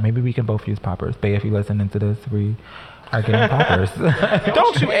fun. Maybe we can both use poppers. Babe, if you're listening to this, we are getting poppers.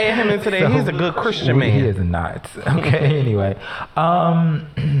 Don't you add him into that. He's a good Christian man. He is not. Okay, anyway.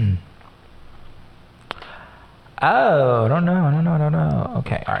 Oh, don't know.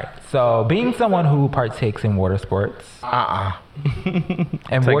 Okay, all right. So being someone who partakes in water sports,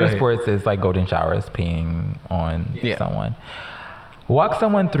 and water sports is like golden showers, peeing on someone. Walk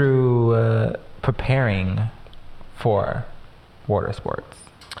someone through preparing for water sports?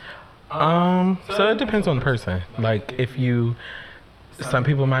 So it depends on the person. Like some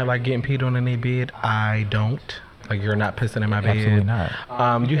people might like getting peed on in their bed. I don't. Like you're not pissing in my bed. Absolutely not.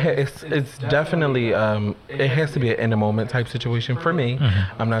 It's definitely it has to be an in the moment type situation for me.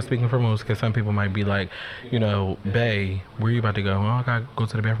 I'm not speaking for most because some people might be like, bae, where you about to go? Oh, I gotta go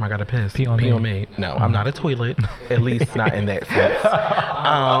to the bathroom. I gotta piss. Pee on me. No, I'm not a toilet. At least not in that sense.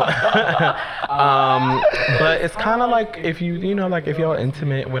 But it's kind of like if like if y'all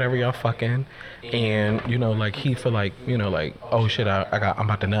intimate, whatever y'all fucking, and like he feel like like, oh shit, I'm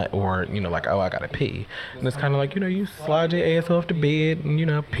about to nut, or like, oh, I gotta pee, and it's kind of like you slide your ass off the bed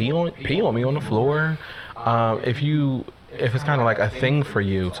and pee on me on the floor. If it's kind of like a thing for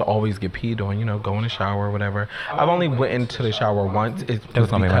you to always get peed on, go in the shower or whatever. I've only went into the shower once. It was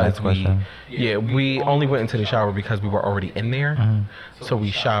gonna be my next because question. we only went into the shower because we were already in there. So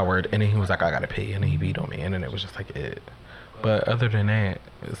we showered, and then he was like, I gotta pee, and then he peed on me, and then it was just like it. But other than that,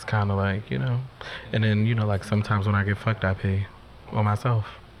 it's kind of like, and then, like sometimes when I get fucked, I pee on myself.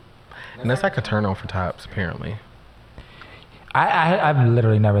 And that's like a turn on for tops, apparently. I've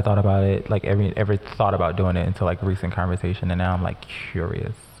literally never thought about it, like ever thought about doing it until like recent conversation, and now I'm like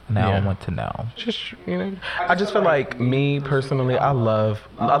curious. Now I want to know. Just I just feel like me personally, I love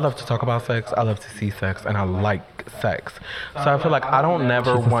to talk about sex. I love to see sex, and I like sex. So I feel like I don't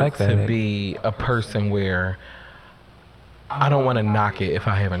never want to be a person where I don't want to knock it if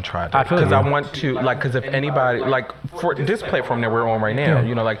I haven't tried it, because I want to, like, because if anybody, like, for this platform that we're on right now,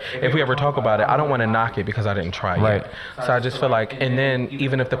 like, if we ever talk about it, I don't want to knock it because I didn't try it. So I just feel like, and then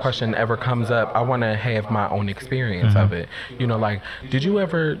even if the question ever comes up, I want to have my own experience of it. Like, did you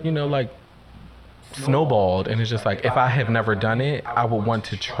ever, like, snowballed? And it's just like, if I have never done it, I would want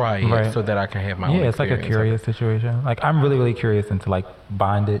to try it so that I can have my own experience. Yeah, it's like a curious situation. Like, I'm really, really curious into like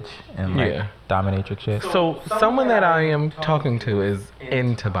bondage and like dominatrix shit. So someone that I am talking to is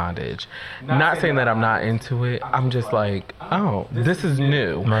into bondage. Not saying that I'm not into it. I'm just like, oh, this is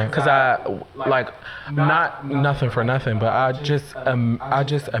new. Because I like, not nothing for nothing, but I just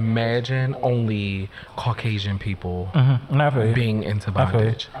imagine only Caucasian people being into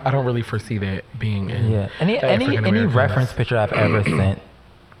bondage. I don't really foresee that being in any reference picture I've ever sent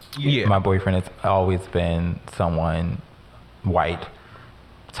my boyfriend has always been someone white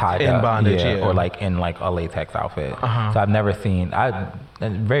tied in up, bondage, or like in like a latex outfit. So I've never seen. I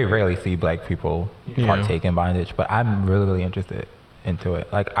very rarely see black people partake in bondage, but I'm really, really interested into it.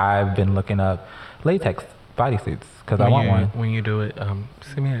 Like I've been looking up latex bodysuits because I want one. When you do it,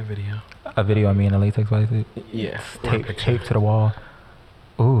 send me that video. A video of me in a latex bodysuit. Yeah, taped to the wall.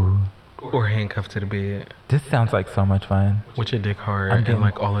 Ooh. Or handcuffed to the bed. This sounds like so much fun. With your dick hard and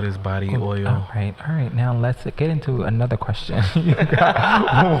like all of this body oil. All right. Now let's get into another question.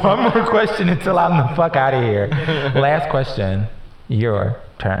 One more question until I'm the fuck out of here. Last question. Your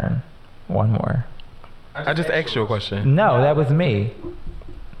turn. One more. I just asked you a question. No, that was me.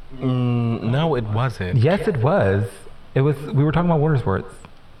 No, it wasn't. Yes, it was. It was. We were talking about water sports.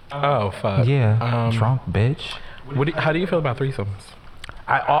 Oh fuck. Yeah. Drunk bitch. How do you feel about threesomes?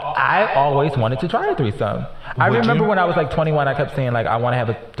 I always wanted to try a threesome. I remember when I was like 21, I kept saying like I want to have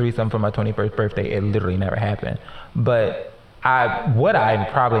a threesome for my 21st birthday. It literally never happened. But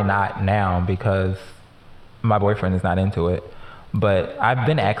I'm probably not now because my boyfriend is not into it. But I've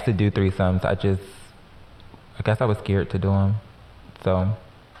been asked to do threesomes. I guess I was scared to do them. So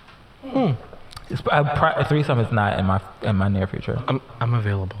a threesome is not in my near future. I'm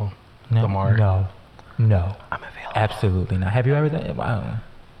available. No, Lamar. No. I'm available. Absolutely not. Have you ever done it? Wow.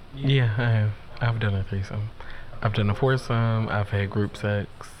 Yeah, I have. I've done a threesome. I've done a foursome. I've had group sex.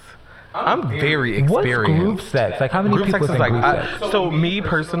 I'm very experienced. What's group sex? Like how many people in group sex? So me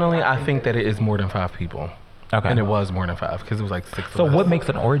personally, I think that it is more than 5 people. Okay. And it was more than 5 because it was like 6 So of us. what makes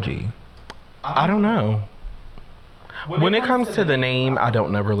an orgy? I don't know. When it comes to the name, I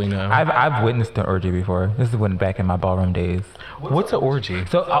don't really know. I've witnessed an orgy before. This is when back in my ballroom days. What's an orgy?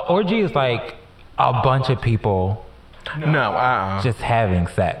 So an orgy is like a bunch of people just having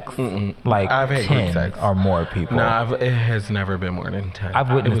sex. Like I've had 10 sex. or more people. No, it has never been more than 10.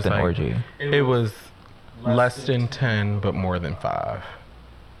 I've witnessed an orgy. It was less than 10, but more than 5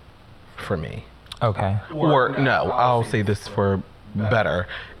 for me. Okay. Or no, I'll say this for better.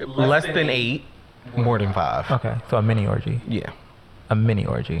 Less than 8, more than 5. Okay, so a mini orgy. Yeah. A mini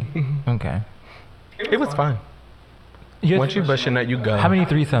orgy. Okay. It was fun. Once you bust your nut, you go. How many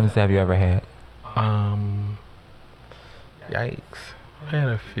threesomes have you ever had? Yikes. I had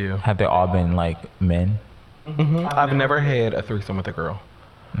a few. Have they all been like men? I've never had a threesome with a girl.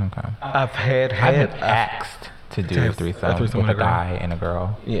 Okay. I've had asked to do a threesome with a guy and a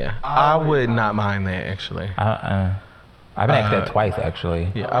girl. Yeah. I would not mind that actually. I've been asked that twice,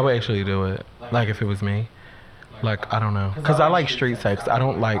 actually. Yeah, I would actually do it. Like, if it was me. Like, I don't know. Because I like straight sex. I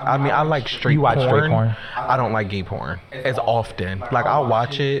don't like... I mean, I like straight You watch porn. straight porn? I don't like gay porn as often. Like, I'll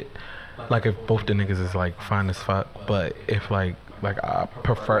watch it, like, if both the niggas is, like, fine as fuck. But if, like I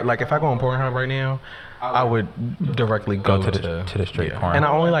prefer... Like, if I go on Pornhub right now, I would directly go to the straight porn. And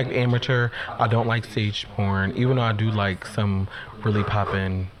I only like amateur. I don't like stage porn. Even though I do like some really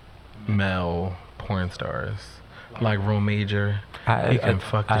poppin' male porn stars. Like Rome Major. He can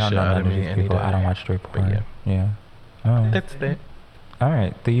fuck the shit out of me any day. I don't watch straight porn. But yeah. Oh. That's that. All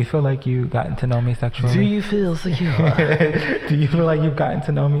right. Do you feel like you've gotten to know me sexually? Do you feel secure? Do you feel like you've gotten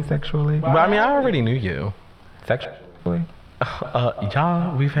to know me sexually? Well, I mean, I already knew you. Sexually?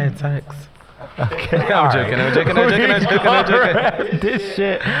 Yeah, we've had sex. Okay. I'm joking. This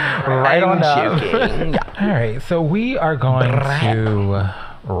shit right on up. All right. So we are going to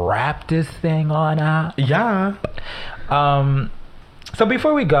wrap this thing on up. Yeah. So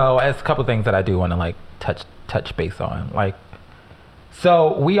before we go, there's a couple things that I do want to like touch base on. Like,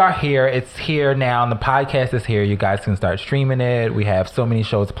 so we are here. It's here now. And the podcast is here. You guys can start streaming it. We have so many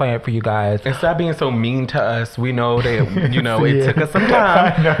shows planned for you guys. And stop being so mean to us. We know that, you know, it took us some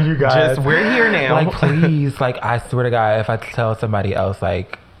time. I know you guys. Just, we're here now. Like, please, like, I swear to God, if I tell somebody else,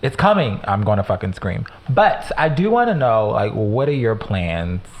 like, it's coming, I'm going to fucking scream. But I do want to know, like, what are your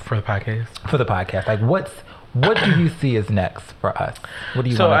plans for the podcast? For the podcast. Like, what do you see as next for us? What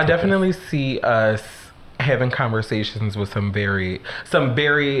do you So I definitely see us having conversations with some very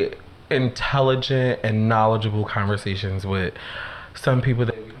intelligent and knowledgeable conversations with some people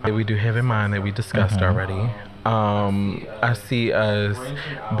that we do have in mind that we discussed already. I see us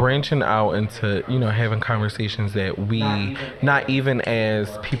branching out into, you know, having conversations that we, not even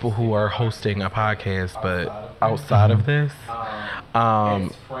as people who are hosting a podcast, but outside of this,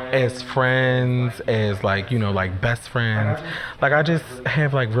 as friends, as like, you know, like best friends. Like, I just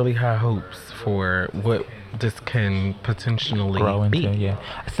have like really high hopes for what this can potentially grow into. be. Yeah,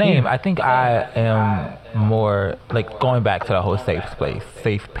 same. I think I am more like going back to the whole safe space.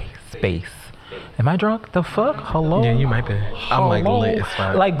 Am I drunk? The fuck? Hello? Yeah, you might be. I'm like lit as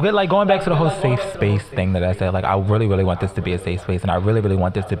fuck. Like going back to the whole safe space thing that I said. Like, I really, really want this to be a safe space, and I really, really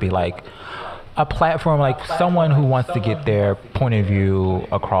want this to be like a platform, like someone who wants to get their point of view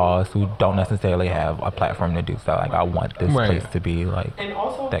across, who don't necessarily have a platform to do so. Like, I want this place to be like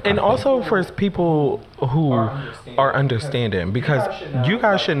that. And also for people who are understanding, because you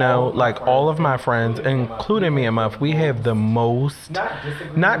guys should know, like, all of my friends, including me and Muff, we have the most,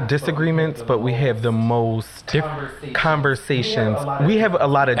 not disagreements, but we have the most conversations. We have a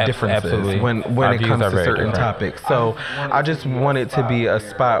lot of differences when it comes to certain topics. So I just want it to be a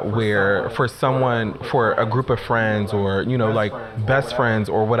spot where for a group of friends, or, you know, like best friends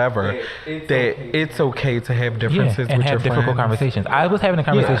or whatever, that it's okay to have differences and with have your difficult friends. conversations. I was having a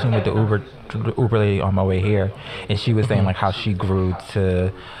conversation with the Uber lady on my way here, and she was saying like how she grew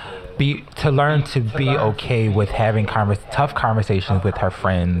to learn to be okay with having tough conversations with her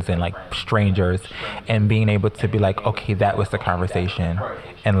friends and like strangers, and being able to be like, okay, that was the conversation,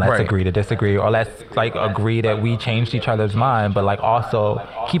 and let's agree to disagree, or let's like agree that we changed each other's mind, but like also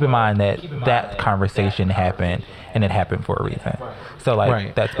keep in mind that conversation happened, and it happened for a reason. So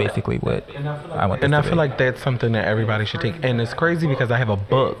like that's basically what I want. And I feel like that's something that everybody should take. And it's crazy because I have a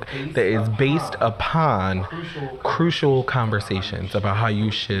book that is based upon crucial conversations about how you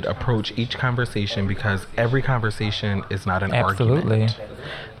should approach each conversation, because every conversation is not an argument.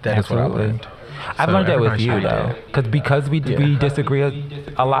 That is what I learned. I've learned that with you though, because we disagree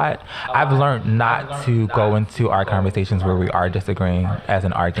a lot. I've learned not to go into our conversations where we are disagreeing as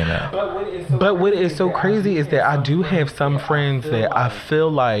an argument. But what is so crazy is that I do have some friends that I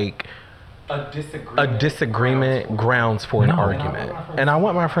feel like a disagreement grounds for an argument. And I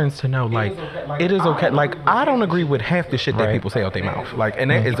want my friends to know, like, it is okay. Like, I don't agree with half the shit that people say out their mouth. Like,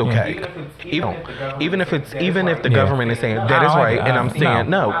 and that is okay. Even if the government is saying that is right, and I'm saying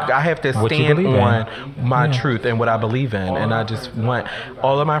no, I have to stand on my truth and what I believe in. And I just want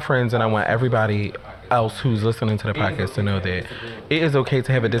all of my friends, and I want everybody else who's listening to the podcast to know that it is okay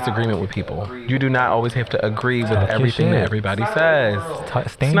to have a disagreement with people. You do not always have to agree with everything that everybody says.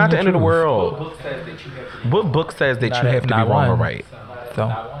 It's not the end of the world. What book says that you have to be wrong or right? So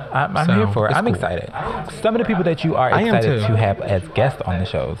I'm here for it. I'm excited. Some of the people that you are excited to have as guests on the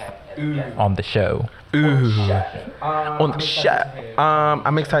show.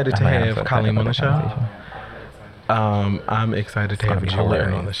 I'm excited to have Colleen on the show. I'm excited to have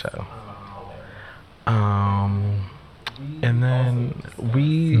Jordan on the show. And then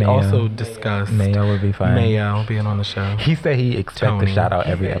we Mayo. also discussed Mayo would be fun. Mayo being on the show. He said he expects Tony. a shout out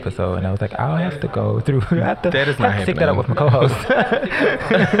every episode, and I was like, I'll have to go through. I have to, That is not have to stick that up with my happening. co-host.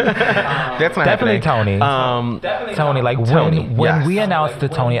 That's not Definitely happening. Tony, like Tony, when yes. we announced the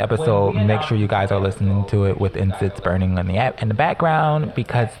Tony episode, make sure you guys are listening to it with incense burning on the in the background,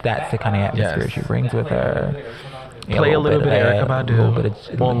 because that's the kind of atmosphere Yes. she brings with her. Yeah, Play a little bit of Erykah that, Badu a little bit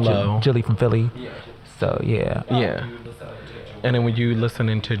of on low. Jilly from Philly. So yeah. Yeah. And then when you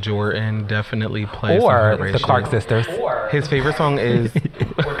listening to Jordan, definitely play some Or Heart the Clark Shit. sisters. His favorite song is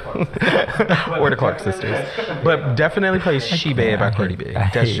or the Clark sisters, but definitely play "She Bad" by Cardi B.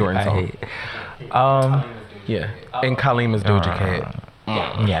 That's Jordan's song. Yeah, and Kalima's Doja Cat.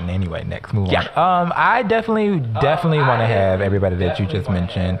 Yeah. Anyway, next move on. I definitely want to have everybody that you just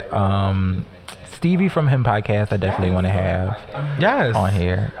mentioned. Stevie from Him Podcast, I definitely want to have Yes, on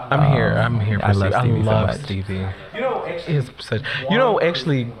here. I'm here. For I love Stevie so love much. Stevie.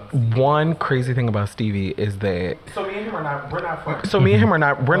 Actually, one crazy thing about Stevie is that. So me and him are not. We're not friends. So me and him are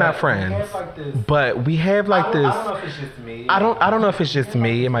not. We're not friends. But we have like this. I don't know if it's just me. I don't know if it's just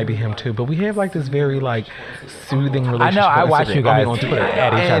me. It might be him too. But we have like this very like soothing relationship. I know. I on watch Instagram. you guys on Twitter.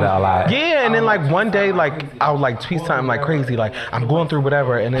 at each other a lot. Yeah, and then like one day, like I'll like tweet something like crazy, like I'm going through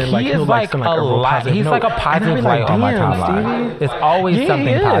whatever, and then like He he'll is like like send a like a real lot. positive He's note. like a And I'll be positive like, light on my "Damn, timeline. Stevie." It's always Yeah, something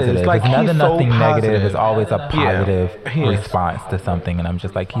he is. positive. Like, It's never he's so nothing negative. positive. It's always a positive he is. response to something, and I'm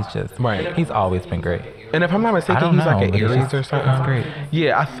just like, Right. He's always been great. And if I'm not I mistaken, don't he's like know, an but it's Aries just- or something. it's great.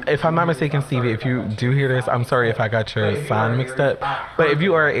 Yeah, if I'm not mistaken, Stevie, if you do hear this, I'm sorry if I got your sign mixed up. But if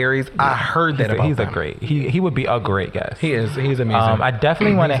you are an Aries, I heard that about He's a them. great. He would be a great guest. He is. He's amazing. I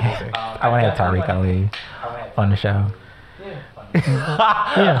definitely want to. I want to have Tariq Ali on the show.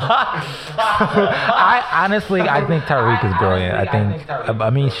 I think Tariq is brilliant. I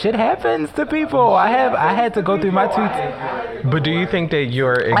mean, shit happens to people. I had to go through my tweets. But do you think that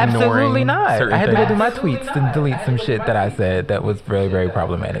you're ignoring Absolutely not. certain I had to go things? through my tweets and delete some shit that I said that was very, very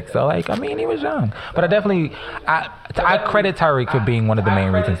problematic. So like, I mean, he was young, but I credit Tariq for being one of the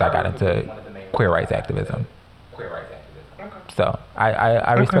main reasons I got into queer rights activism. So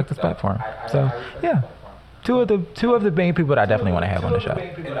I respect this platform. So yeah. Two of the main people that I definitely want to have on the show.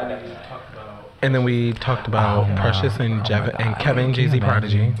 And then we talked about Precious and Kevin, Jay-Z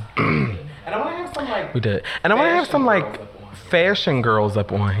Prodigy. And I want to have some like. We did. And I want to have some like fashion girls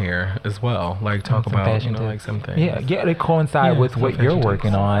up on here as well. Like talk Some about, fashion tips. like something. Yeah, they coincide with some what you're fashion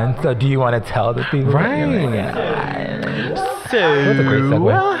working on. So do you want to tell the people? what you're working on? That's a great So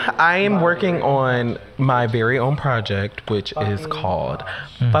segue. I am working on my very own project, which is called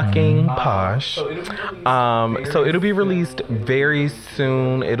Fucking Posh. So it'll be released very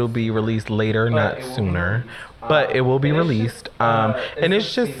soon. It'll be released later, not sooner. But it will be released, and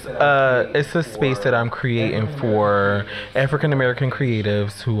it's just it's a space that I'm creating for African American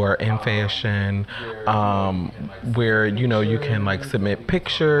creatives who are in fashion, where you can like submit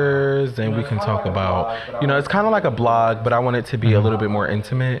pictures and we can talk about it's kind of like a blog, but I want it to be a little bit more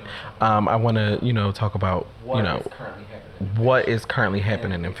intimate. I want to talk about what is currently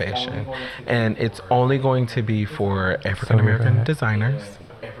happening in fashion, and it's only going to be for African American designers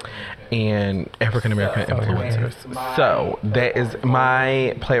and African American influencers. So that is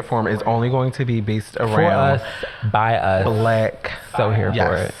my platform is only going to be based For around us, by us. black. So here for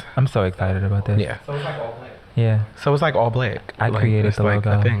Yes. it. I'm so excited about this. Yeah. Yeah. So it's like all black. I created it's the like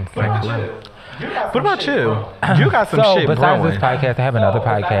logo. a thing. Like, what about you? You got some So shit besides brewing. this podcast, I have another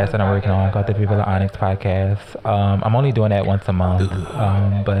podcast that I'm working on called the People of Onyx podcast. I'm only doing that once a month,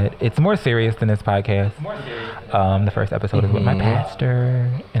 but it's more serious than this podcast. The first episode is with my pastor,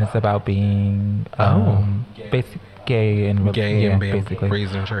 and it's about being basic gay and Gay and being basically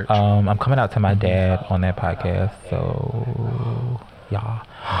raised in church. I'm coming out to my dad on that podcast, so yeah.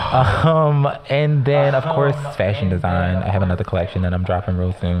 And then of course fashion design. I have another collection that I'm dropping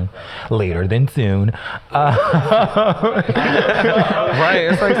real soon, later than soon. Right,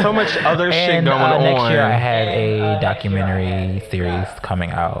 it's like so much other shit And going on. next year I have a documentary series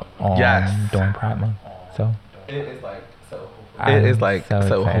coming out on during Pride Month. So It I'm is like so.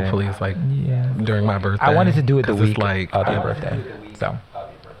 excited. Hopefully, it's like Yeah. during my birthday. I wanted to do it the 'cause week it's like of your birthday. So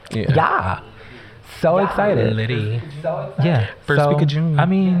Yeah. yeah, so excited. Liddy. Yeah. First so, week of June. I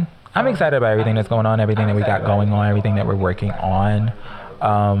mean, I'm excited about everything that's going on, everything that we got going on, everything that we're working on.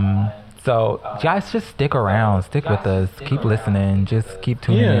 So guys, just stick around, stick with us, keep listening, just keep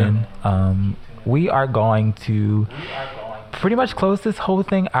tuning in. We are going to pretty much close this whole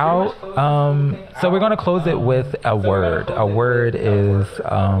thing out. So we're going to close it with a word. A word is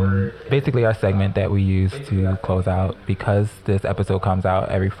basically our segment that we use to close out, because this episode comes out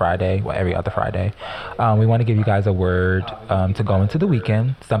every Friday, well, every other Friday. We want to give you guys a word to go into the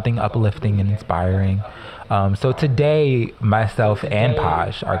weekend, something uplifting and inspiring. So today, myself and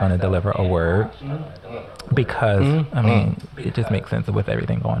Posh are going to deliver a word, because, I mean, it just makes sense with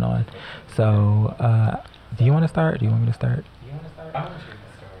everything going on. So, do you want to start? Do you want me to start?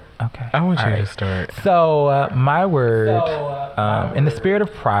 Okay. I want you All to right. start. So, my word, in the spirit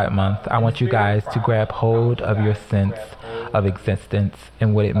of Pride Month, I want you guys to grab hold of your sense of existence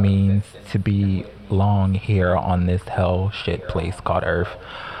and what it means to be long here on this hell shit place called Earth.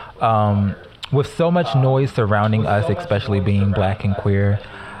 With so much noise surrounding us, especially being black and queer,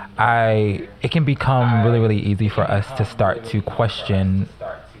 it can become really, really easy for us to start to question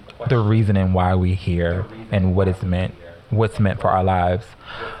the reasoning why we're here and what's meant for our lives.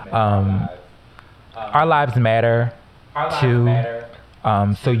 Our lives matter too.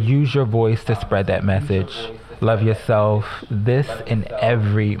 So use your voice to spread that message. Love yourself this and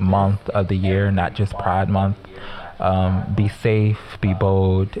every month of the year, not just Pride Month. Be safe, be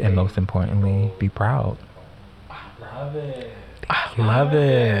bold, and most importantly, be proud. I love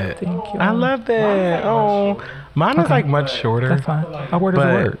it. Thank you. I love that. Oh, mine is like much shorter. That's fine. A word is a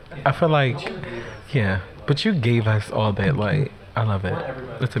But word. I feel like, yeah. But you gave us all that. Like, I love it.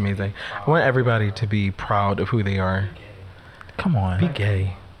 It's amazing. I want everybody to be proud of who they are. Come on. Be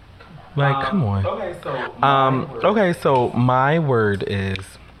gay. Like, come on. Okay, so My word is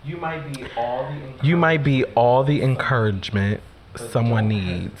you might be all the you might be all the encouragement someone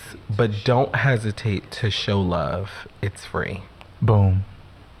needs, but don't hesitate to show love. It's free. Boom.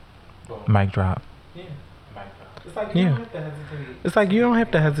 Mic drop. It's like Yeah. you don't have to hesitate. It's like you don't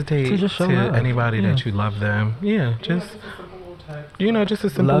have to hesitate To just show love. anybody Yeah. that you love them. Yeah, just just a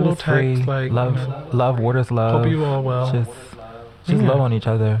simple Love little is free. text like Love waters love. Hope you all well. Just Yeah. love on each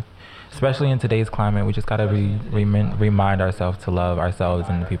other. Especially in today's climate, we just gotta remind ourselves to love ourselves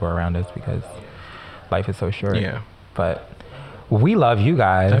and the people around us, because life is so short. Yeah. But we love you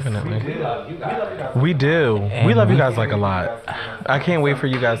guys. Definitely. We do. We And love you we- guys like a lot. I can't wait for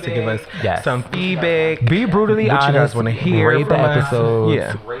you guys to give us Yes. some feedback. Be brutally What honest. you guys want to hear Rate from the us. episodes.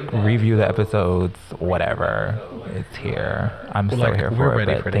 Yeah. Review the episodes. Whatever. It's here. I'm so Like, here we're for it.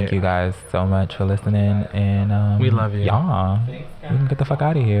 ready But for thank that. you guys so much for listening. And We love you. Yeah. We can get the fuck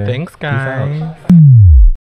out of here. Thanks, Peace out. guys.